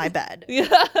see my bed.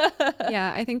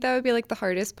 Yeah, I think that would be like the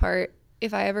hardest part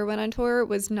if I ever went on tour,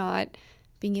 was not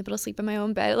being able to sleep in my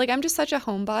own bed. Like, I'm just such a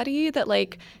homebody that,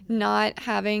 like, not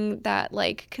having that,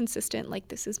 like, consistent, like,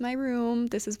 this is my room,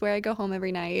 this is where I go home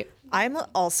every night. I'm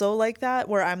also like that,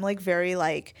 where I'm like very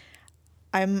like,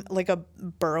 I'm like a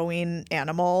burrowing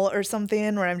animal or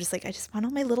something, where I'm just like, I just want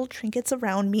all my little trinkets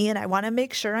around me and I want to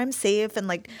make sure I'm safe and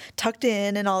like tucked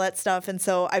in and all that stuff. And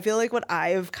so I feel like what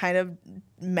I've kind of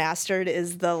mastered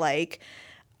is the like,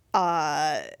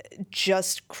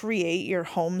 just create your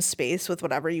home space with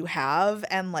whatever you have.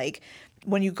 And like,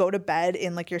 when you go to bed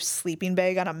in like your sleeping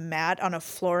bag on a mat on a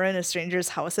floor in a stranger's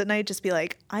house at night, just be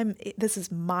like, this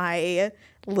is my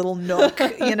little nook,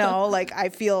 you know, like I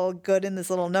feel good in this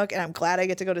little nook and I'm glad I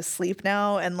get to go to sleep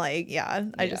now. And like,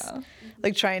 I just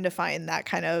like trying to find that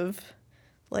kind of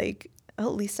like, oh,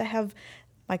 at least I have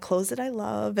my clothes that I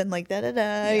love and like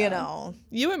you know.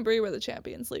 You and Brie were the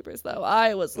champion sleepers though.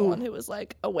 I was the one who was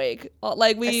like awake.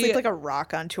 Like I sleep like a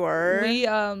rock on tour. We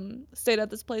stayed at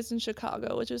this place in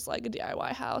Chicago, which is like a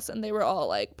DIY house, and they were all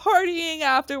like partying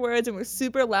afterwards and were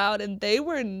super loud, and they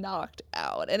were knocked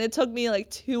out. And it took me like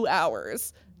 2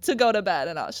 hours to go to bed,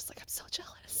 and I was just like, I'm so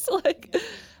jealous. Like,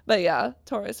 but yeah,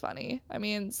 tour is funny. I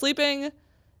mean, sleeping,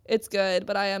 it's good,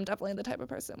 but I am definitely the type of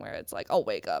person where it's like I'll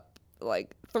wake up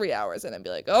like 3 hours in and be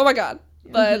like, oh my god.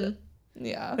 But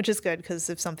yeah, which is good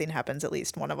because if something happens, at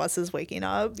least one of us is waking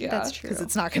up. Yeah, that's true, because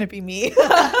it's not going to be me.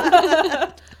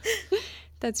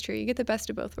 That's true. You get the best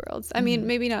of both worlds. I mean,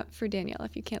 maybe not for Danielle.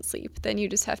 If you can't sleep, then you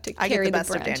just have to carry the best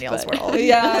brunt, of Danielle's but... world.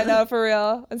 Yeah, I know, for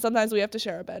real. And sometimes we have to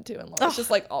share a bed too, and Laura's just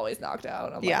like always knocked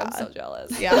out. I'm like, I'm so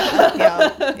jealous.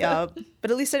 Yeah. But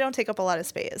at least I don't take up a lot of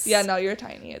space. Yeah, no, you're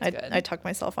tiny. It's good. I tuck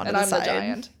myself onto and the I'm side. the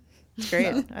giant. It's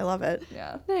great. I love it.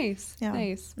 Yeah. Nice. Yeah.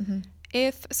 Nice.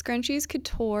 If Scrunchies could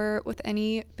tour with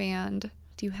any band,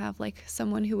 do you have like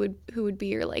someone who would be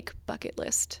your like bucket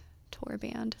list tour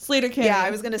band? Sleater-Kinney. Yeah, I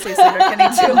was gonna say Sleater-Kinney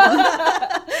too.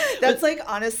 That's like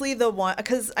honestly the one,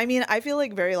 because I mean I feel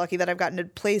like very lucky that I've gotten to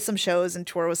play some shows and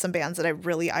tour with some bands that I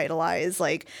really idolize.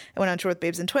 Like I went on tour with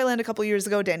Babes in Toyland a couple years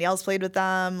ago. Danielle's played with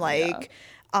them. Like.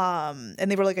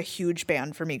 And they were like a huge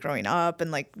band for me growing up,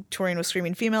 and like touring with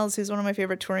Screaming Females, who's one of my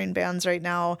favorite touring bands right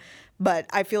now. But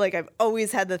I feel like I've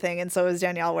always had the thing, and so is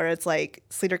Danielle, where it's like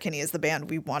Sleater-Kinney is the band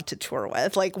we want to tour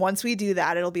with. Like once we do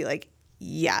that, it'll be like,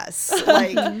 yes,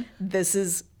 like this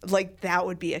is like that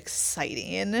would be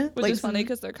exciting. Which like, is funny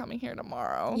because they're coming here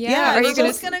tomorrow. Yeah, are you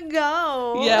just gonna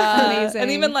go? Yeah, amazing.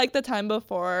 And even like the time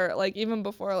before, like even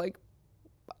before like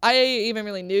I even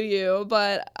really knew you,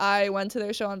 but I went to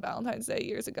their show on Valentine's Day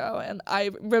years ago, and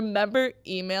I remember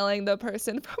emailing the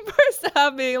person from First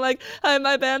Half being like, hi,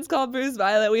 my band's called Bruised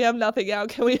Violet. We have nothing out.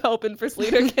 Can we open for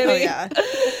Sleater-Kinney? Oh, yeah.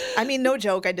 I mean, no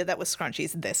joke. I did that with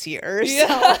Scrunchies this year. Yeah.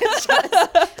 So it's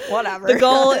just whatever. The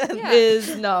goal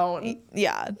is known.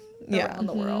 Yeah. Around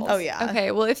the world. Oh, yeah. Okay,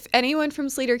 well, if anyone from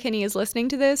Sleater-Kinney is listening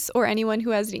to this, or anyone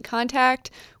who has any contact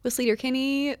with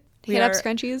Sleater-Kinney, hit up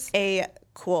Scrunchies. A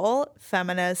cool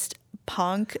feminist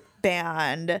punk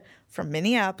band from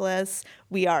Minneapolis.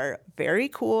 We are very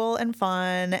cool and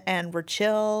fun, and we're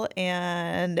chill,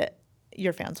 and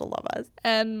your fans will love us.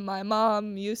 And my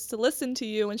mom used to listen to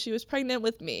you when she was pregnant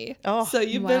with me. Oh, so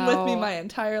you've been with me my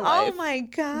entire life. Oh my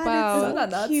God. Wow. It's so Isn't that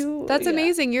nuts? cute. That's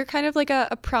amazing. You're kind of like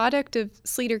a product of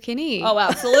Sleater-Kinney. Oh,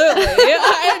 absolutely.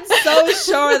 I'm so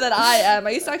sure that I am. I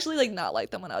used to actually like not like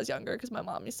them when I was younger because my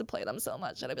mom used to play them so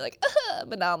much, and I'd be like,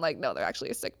 but now I'm like, no, they're actually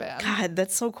a sick band. God,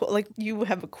 that's so cool. Like, you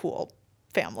have a cool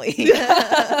family.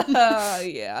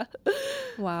 Yeah.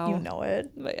 Wow. You know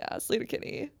it. But yeah,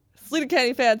 Sleater-Kinney.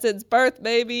 Sleater-Kinney fan since birth,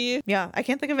 baby. Yeah, I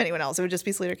can't think of anyone else. It would just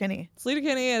be Sleater-Kinney.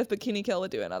 Sleater-Kinney and if Bikini Kill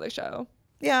would do another show.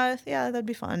 Yeah, that'd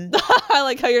be fun. I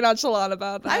like how you're nonchalant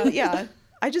about that.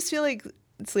 I just feel like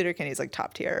Sleater-Kinney's like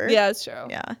top tier. Yeah, it's true.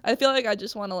 Yeah. I feel like I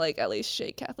just want to like at least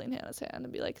shake Kathleen Hanna's hand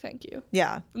and be like, thank you.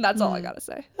 Yeah. And that's all I gotta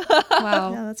say.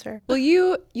 Wow. Yeah, that's fair. Well,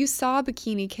 you saw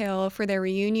Bikini Kill for their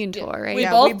reunion tour, right? We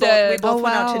Yeah, both we did. both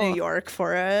went out to wow. New York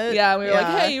for it. Yeah, we were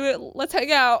like, hey, let's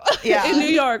hang out in New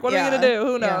York. What are we gonna do?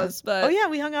 Who knows? But oh yeah,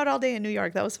 we hung out all day in New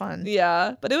York. That was fun.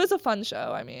 yeah, but it was a fun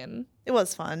show. I mean, It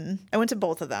was fun. I went to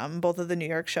both of them, both of the New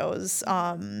York shows.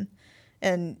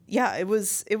 And yeah, it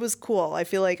was cool. I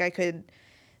feel like I could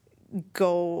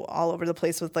go all over the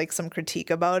place with like some critique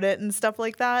about it and stuff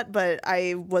like that, but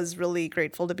I was really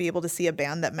grateful to be able to see a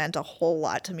band that meant a whole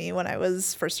lot to me when I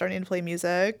was first starting to play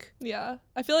music. yeah,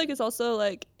 I feel like it's also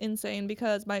like insane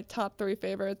because my top 3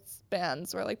 favorites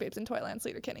bands were like Babes in Toyland,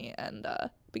 Sleater-Kinney, and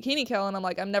Bikini Kill, and I'm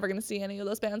like, I'm never gonna see any of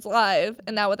those bands live.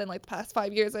 And now within like the past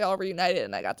 5 years, they all reunited,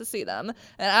 and I got to see them.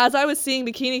 And as I was seeing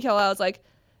Bikini Kill, I was like,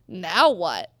 now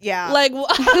what? Yeah. Like,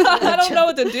 I don't know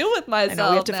what to do with myself. I know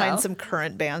we have to now. find some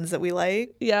current bands that we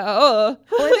like. Yeah. Well,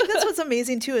 I think that's what's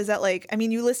amazing too is that like, I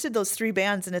mean, you listed those 3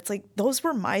 bands and it's like, those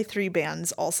were my 3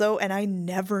 bands also. And I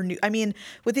never knew, I mean,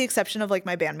 with the exception of like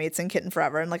my bandmates in Kitten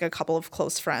Forever and like a couple of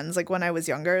close friends, like when I was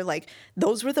younger, like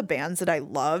those were the bands that I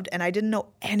loved. And I didn't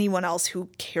know anyone else who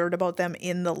cared about them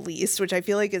in the least, which I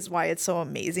feel like is why it's so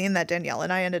amazing that Danielle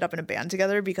and I ended up in a band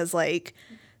together because like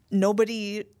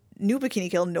nobody knew Bikini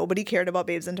Kill, nobody cared about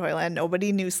Babes in Toyland,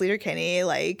 nobody knew Sleater-Kinney,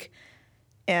 like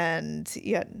And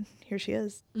yeah, here she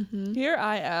is. Here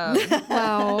I am.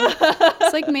 Wow.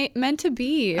 It's like meant to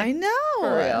be. I know.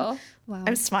 For real. Wow.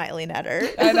 I'm smiling at her.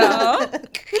 I know.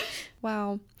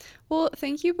 Wow. Well,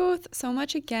 thank you both so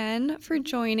much again for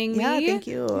joining me. Yeah, thank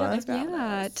you. Thanks for having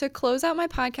us. To close out my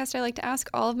podcast, I like to ask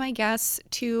all of my guests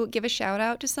to give a shout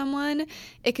out to someone.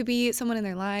 It could be someone in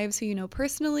their lives who you know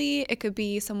personally. It could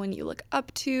be someone you look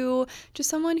up to. Just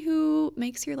someone who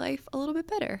makes your life a little bit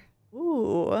better.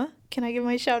 Ooh, can I give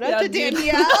my shout out Yeah, to dude.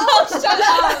 Danielle?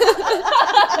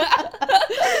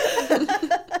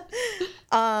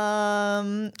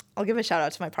 I'll give a shout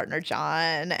out to my partner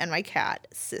John and my cat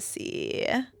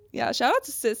Sissy. Yeah, shout out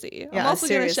to Sissy. I'm Yeah, also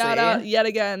going to shout seriously. out yet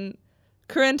again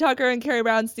Corinne Tucker and Carrie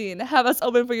Brownstein. Have us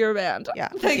open for your band. Yeah.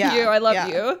 Thank Yeah. you. I love Yeah.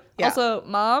 you. Yeah. Also,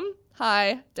 Mom,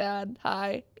 hi. Dad,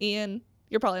 hi. Ian,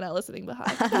 you're probably not listening, but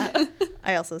hi.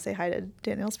 I also say hi to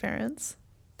Danielle's parents.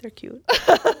 They're cute.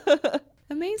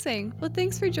 Amazing. Well,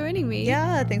 thanks for joining me.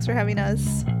 Yeah, thanks for having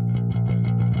us.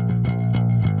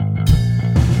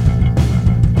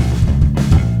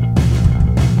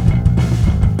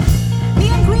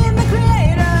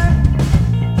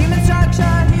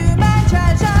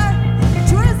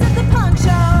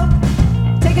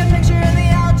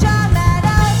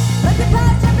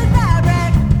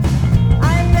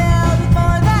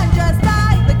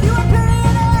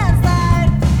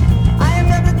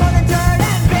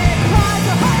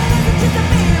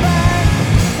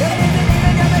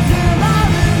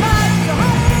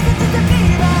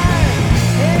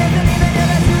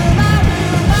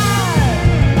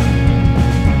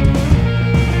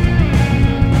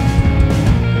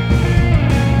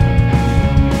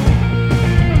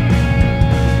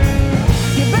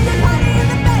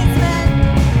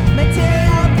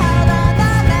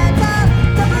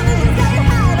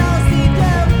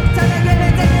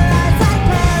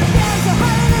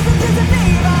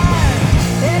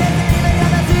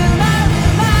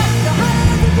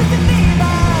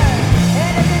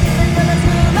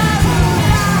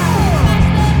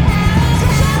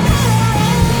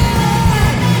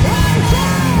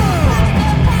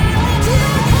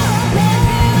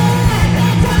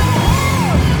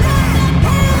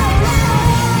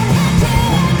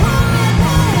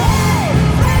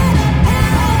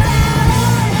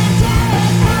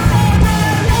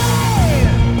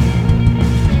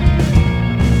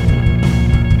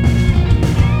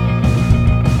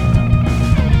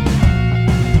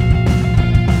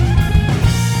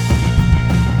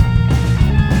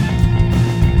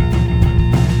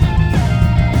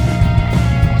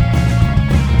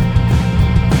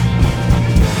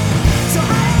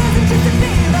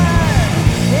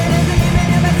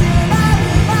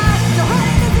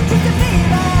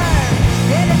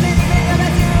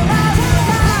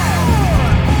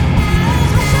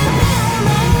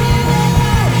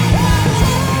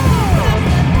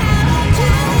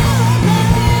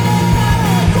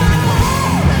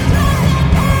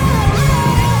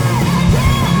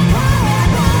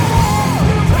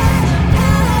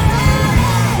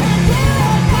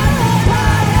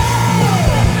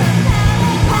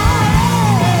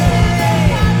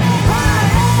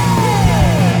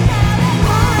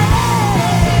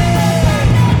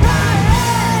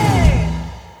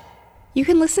 You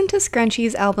can listen to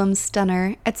Scrunchies' album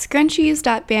Stunner at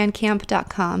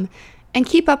scrunchies.bandcamp.com and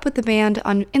keep up with the band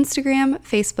on Instagram,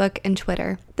 Facebook, and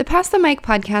Twitter. The Pass the Mic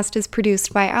podcast is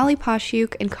produced by Ali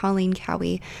Pashuk and Colleen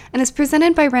Cowie and is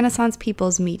presented by Renaissance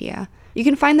People's Media. You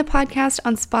can find the podcast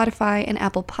on Spotify and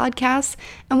Apple Podcasts,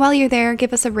 and while you're there,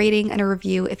 give us a rating and a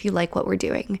review if you like what we're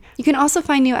doing. You can also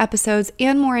find new episodes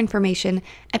and more information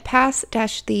at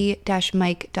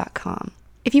pass-the-mic.com.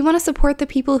 If you want to support the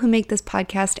people who make this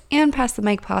podcast and Pass the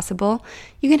Mic possible,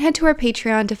 you can head to our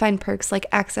Patreon to find perks like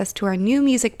access to our new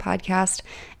music podcast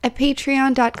at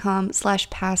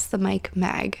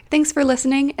patreon.com/passthemicmag. Thanks for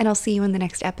listening, and I'll see you in the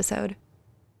next episode.